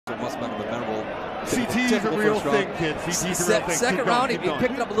must have been a memorable. CT is a real thing, kid. CT is a real thing. Second round, he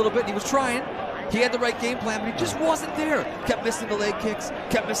picked it up a little bit, and he was trying. He had the right game plan, but he just wasn't there. Kept missing the leg kicks,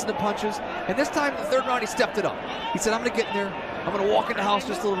 kept missing the punches. And this time, the third round, he stepped it up. He said, I'm going to get in there. I'm going to walk in the house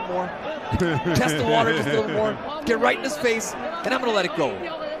just a little bit more. Test the water just a little bit more. Get right in his face, and I'm going to let it go.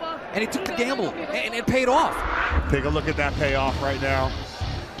 And he took the gamble, and it paid off. Take a look at that payoff right now.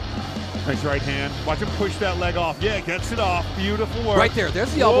 Nice right hand. Watch him push that leg off. Yeah, gets it off. Beautiful work. Right there.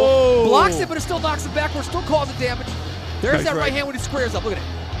 There's the elbow. Whoa. Blocks it, but it still knocks it backwards. Still causes damage. There's Nice that right hand when he squares up. Look at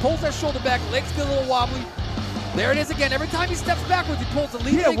it. Pulls that shoulder back. Legs get a little wobbly. There it is again. Every time he steps backwards, he pulls the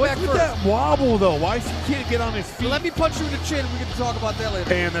lead leg back first. Yeah, what's with that wobble, though? Why he can't get on his feet? Let me punch you in the chin. We get to talk about that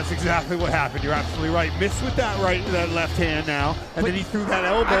later. And that's exactly what happened. You're absolutely right. Missed with that left hand now, and then he threw that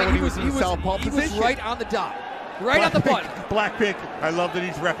elbow when he was in the southpaw position. He was right on the dot. Right on the button. Blackpink. I love that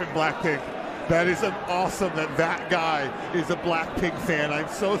he's repping Blackpink. That is awesome that guy is a Blackpink fan. I'm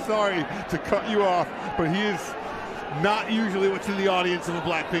so sorry to cut you off, but he is not usually what's in the audience of a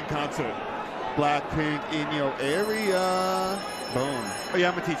Blackpink concert. Blackpink in your area. Boom. Oh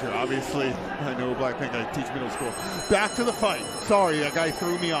yeah, I'm a teacher, obviously. I know Blackpink, I teach middle school. Back to the fight. Sorry, that guy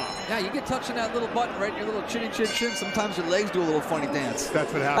threw me off. Yeah, you get touching that little button right in your little chinny chin chin. Sometimes your legs do a little funny dance.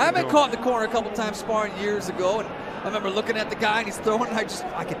 That's what happens. I've been caught in the corner a couple times sparring years ago, and I remember looking at the guy and he's throwing, and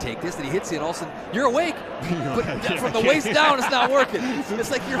I can take this, and he hits you, and all of a sudden, you're awake. But from the waist down, it's not working.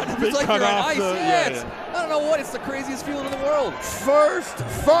 It's like you're on ice. I don't know what, it's the craziest feeling in the world. First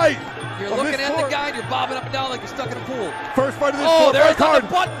fight. You're looking at the guy and you're bobbing up and down like you're stuck in a pool. First fight of this Oh, there's the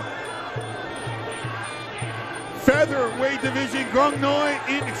button. Featherweight division, Kernroi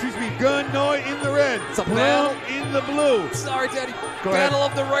in the red. It's a battle in the blue. Sorry, Teddy. Go Battle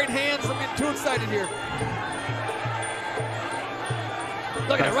ahead. of the right hands. I'm getting too excited here.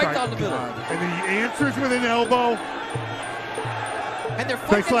 Look at it, right down the middle. And then he answers with an elbow. And they're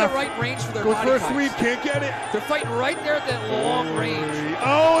fighting at the right range for their body Goes for a types. sweep, can't get it. They're fighting right there at that long range.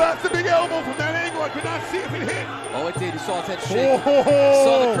 Oh, that's the big elbow from that angle. I could not see if it hit. Oh, it did. You saw his head shake. Oh.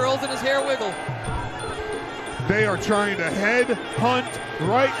 Saw the curls in his hair wiggle. They are trying to head hunt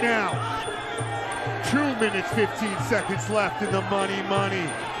right now. 2 minutes, 15 seconds left in the money.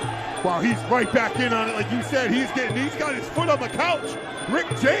 Wow, he's right back in on it, like you said. He's got his foot on the couch. Rick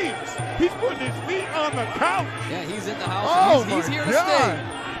James, he's putting his feet on the couch. Yeah, he's in the house. Oh, he's here to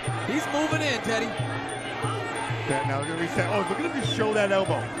stay. He's moving in, Teddy. Now we're gonna reset. Oh, look at him just show that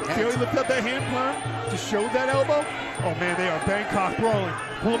elbow. See how he lifted up that hand, Pluem? Just showed that elbow. Oh man, they are Bangkok rolling.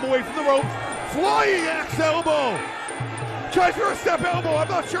 Pull him away from the ropes. Flying axe elbow. Tries for a step elbow. I'm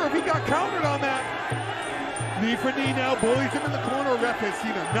not sure if he got countered on that. Knee for knee now. Bullies him in the corner. Ref has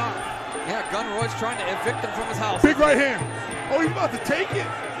seen enough. Yeah, Kernroi's trying to evict him from his house. Big right hand. Oh, he's about to take it.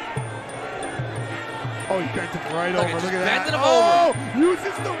 Oh, he bent him right over. Look at that. Oh,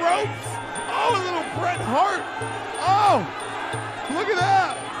 uses the ropes. Oh, a little Bret Hart. Oh, look at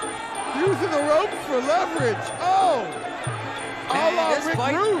that. Using the ropes for leverage. Oh.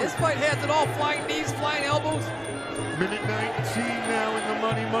 This fight has it all. Flying knees, flying elbows. Minute 19 now in the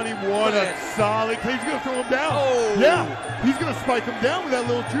money. What a solid. He's going to throw him down. Oh. Yeah, he's going to spike him down with that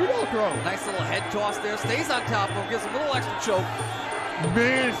little judo throw. Nice little head toss there. Stays on top of him. Gives him a little extra choke.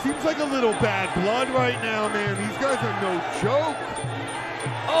 Man, it seems like a little bad blood right now, man. These guys are no joke.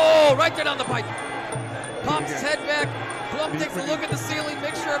 Oh, right there down the pipe. Pops his head back. Pluem takes a look at the ceiling.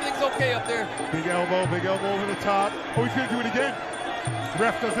 Make sure everything's okay up there. Big elbow over the top. Oh, he's going to do it again.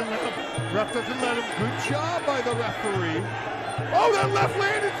 Ref doesn't let him. Good job by the referee. Oh, that left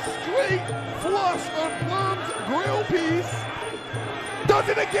landed straight flush on Pluem's grill piece. Does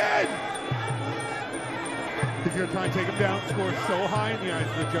it again. He's going to try and take him down. Scores so high in the eyes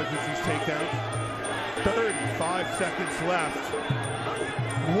of the judges, these takedowns. 35 seconds left.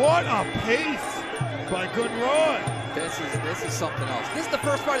 What a pace by Kernroi. This is something else. This is the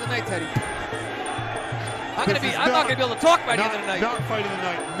first fight of the night, Teddy. I'm not gonna be able to talk by the end of the night. Not fight of the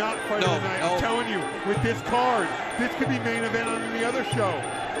night. Not fight of the night. I'm telling you, with this card, this could be main event on any other show.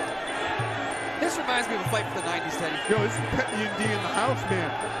 This reminds me of a fight for the 90s, Teddy. Yo, this is Pet Yindi in the house, man.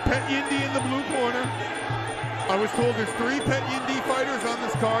 Pet Yindi in the blue corner. I was told there's 3 Pet Yindi fighters on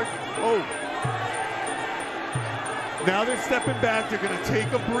this card. Oh. Now they're stepping back. They're going to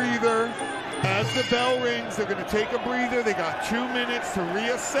take a breather. As the bell rings, they're going to take a breather. They got 2 minutes to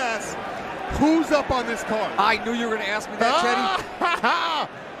reassess. Who's up on this card? I knew you were going to ask me that,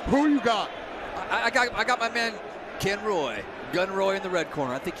 Teddy. Who you got? I got my man Kernroi in the red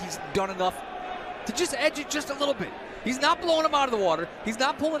corner. I think he's done enough to just edge it just a little bit. He's not blowing him out of the water. He's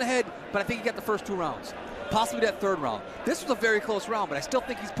not pulling ahead, but I think he got the first 2 rounds. Possibly that 3rd round. This was a very close round, but I still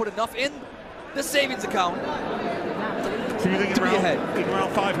think he's put enough in the savings account So you think to be ahead. in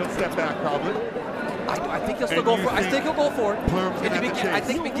round 5 he'll step back probably? I think he'll still go for it. I think he'll go for it. I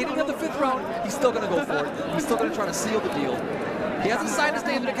think beginning of the 5th round, he's still going to go for it. He's still going to try to seal the deal. He hasn't signed his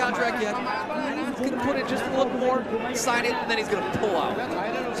name to the contract yet. He's going to put in just a little more, sign it, and then he's going to pull out.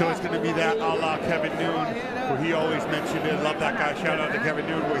 So it's going to be that a la Kevin Noon, where he always mentioned it. Love that guy. Shout out to Kevin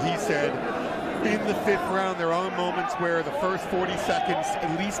Noon, where he said, in the 5th round, there are moments where the first 40 seconds,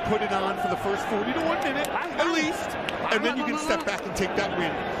 at least put it on for the first 40 to 1 minute, at least. And then you can step back and take that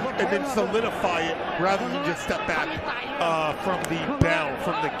win, and then solidify it rather than just step back from the bell,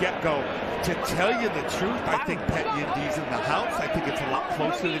 from the get-go. To tell you the truth, I think Pet Yindi's in the house. I think it's a lot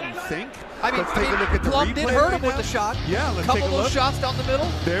closer than you think. Let's take a look at the Pluem replay did hurt him right with the shot. Yeah, let's couple take a little look. shots down the middle.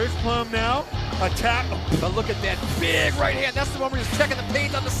 There's Pluem now. Attack. But look at that big right hand. That's the one where he's checking the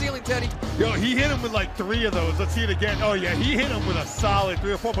paint on the ceiling, Teddy. Yo, he hit him with like 3 of those. Let's see it again. Oh yeah, he hit him with a solid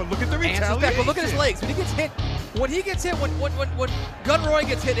 3 or 4. But look at the retaliation. But look at his legs. When he gets hit, when Kernroi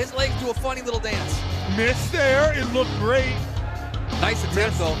gets hit, his legs do a funny little dance. Missed there. It looked great. Nice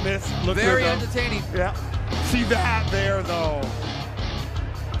attempt though. Miss. Look very good, entertaining. Yeah. See that there though.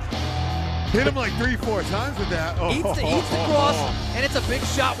 Hit him like 3-4 times with that. Oh. Eats the cross, and it's a big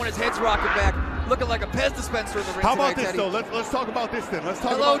shot when his head's rocking back, looking like a Pez dispenser in the ring. How about tonight, this Teddy. though? Let's talk about this then. Let's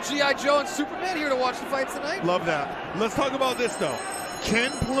talk Hello, about G.I. Joe and Superman here to watch the fights tonight. Love that. Let's talk about this though.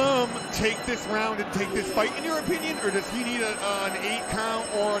 Can Pluem take this round and take this fight, in your opinion, or does he need an 8 count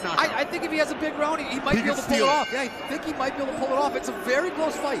or a knockout? I think if he has a big round, he might be able to pull it off. Yeah, I think he might be able to pull it off. It's a very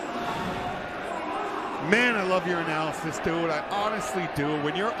close fight. Man, I love your analysis, dude. I honestly do.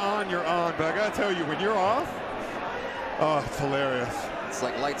 When you're on, you're on. But I gotta tell you, when you're off, oh, it's hilarious. It's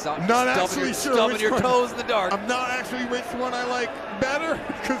like lights out. Not actually sure stubbing your toes in the dark. I'm not actually which one I like better,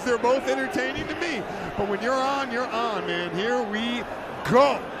 because they're both entertaining to me. But when you're on, man. Here we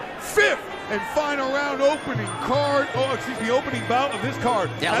go. 5th and final round opening card. Oh, excuse me, opening bout of this card.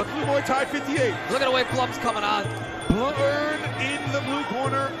 Yeah, that's the Muay Thai 58. Look at the way Pluem's coming on. Pluem in the blue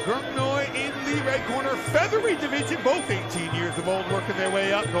corner, Kernroi in the red corner. Featherweight division, both 18 years of old, working their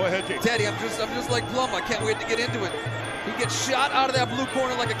way up. Go ahead, Jake. Teddy, I'm just like Pluem. I can't wait to get into it. He gets shot out of that blue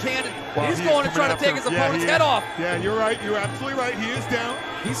corner like a cannon. Wow, he's going to try to take his opponent's head off. Yeah, you're right. You're absolutely right. He is down.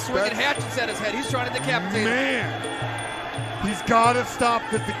 He's swinging hatchets at his head. He's trying to decapitate him. Man, he's got to stop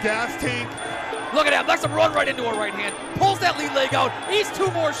because the gas tank. Look at him. Likes to run right into a right hand. Pulls that lead leg out. Eats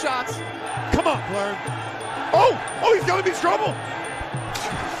 2 more shots. Come on, Pluem. Oh, he's going to be in trouble.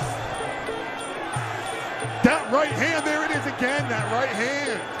 That right hand, there it is again, that right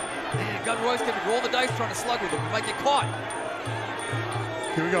hand. And Kernroi's going to roll the dice trying to slug with him. He might get caught.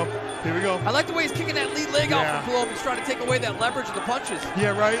 Here we go. Here we go. I like the way he's kicking that lead leg out from Pluem. He's trying to take away that leverage of the punches.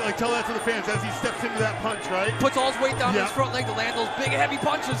 Yeah, right. Like, tell that to the fans as he steps into that punch, right? Puts all his weight down on his front leg to land those big, heavy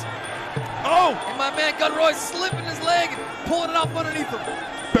punches. Oh! And my man Kernroi's slipping his leg and pulling it out from underneath him.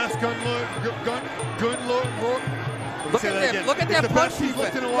 Best gun lord. Look at that! Look at that punch defense!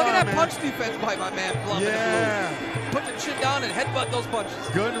 Look at that punch defense by my man Pluem. Yeah. Put the chin down and headbutt those punches.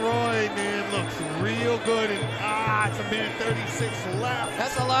 Kernroi, man, looks real good. And it's a minute 36 left.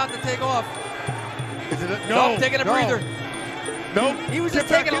 That's a lot to take off. Is it? No, taking a breather. Nope. He was just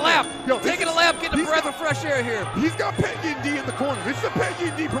taking a lap. Taking a lap, getting a breath of fresh air here. He's got Pet Yindi in the corner. This is a Pet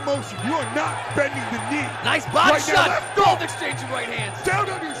Yindi promotion. You are not bending the knee. Nice body shot. Let's go. Both exchanging right hands. Down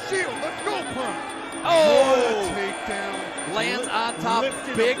on your shield. Let's go, Pluem. Oh! What a takedown. Lands on top.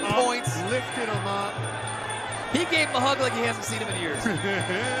 Big points. Lifted him up. He gave him a hug like he hasn't seen him in years.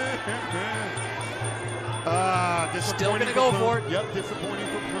 Still going to go for it. Yep, disappointing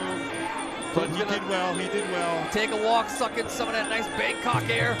for Pluem. But he did well. He did well. Take a walk, suck in some of that nice Bangkok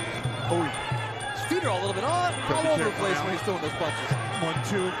air. Oh, his feet are all a little bit all over the place when he's throwing those punches.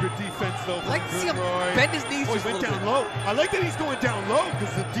 1-2, good defense though. I like to see him bend his knees just a little bit. Low. I like that he's going down low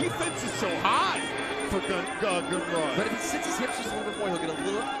because the defense is so high for Kernroi. But if he sits his hips just a little bit more, he'll get a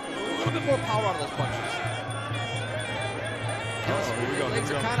little bit more power out of those punches. Here we go. Legs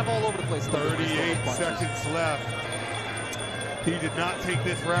are kind of all over the place. 38 seconds left. He did not take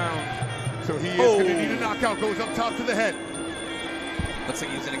this round, so he is going to need a knockout. Goes up top to the head. Looks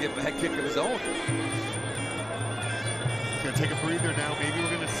like he's going to give him a head kick of his own. He's going to take a breather now. Maybe we're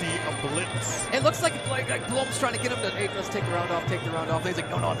going to see a blitz. It looks like Pluem's trying to get him to, hey, let's take the round off, take the round off. And he's like,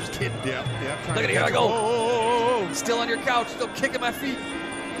 no, I'm just kidding. Yeah. Look at here I go. Still on your couch, still kicking my feet.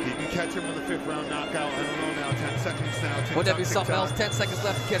 He can catch him with a 5th round knockout. I don't know now. 10 seconds now. Wouldn't that be something else? 10 seconds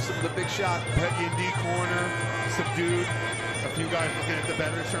left to catch him with a big shot. Pet Yindi corner, subdued. A few guys looking at the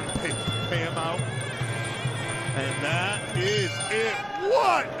bettors trying to pay him out. And that is it.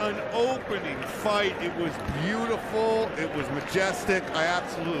 What an opening fight. It was beautiful. It was majestic. I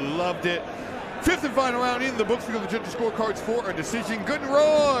absolutely loved it. Fifth and final round in the books. We go to the judges' scorecards for a decision.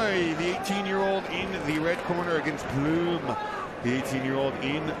 Kernroi, the 18-year-old in the red corner against Pluem, the 18-year-old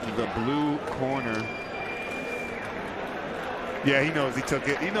in the blue corner. Yeah, he knows he took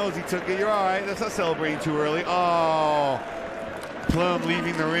it. He knows he took it. You're all right. That's not celebrating too early. Oh, Pluem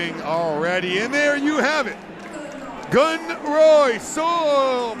leaving the ring already. And there you have it. Kernroi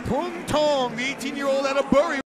So Pung Tong, the 18-year-old out of Bury.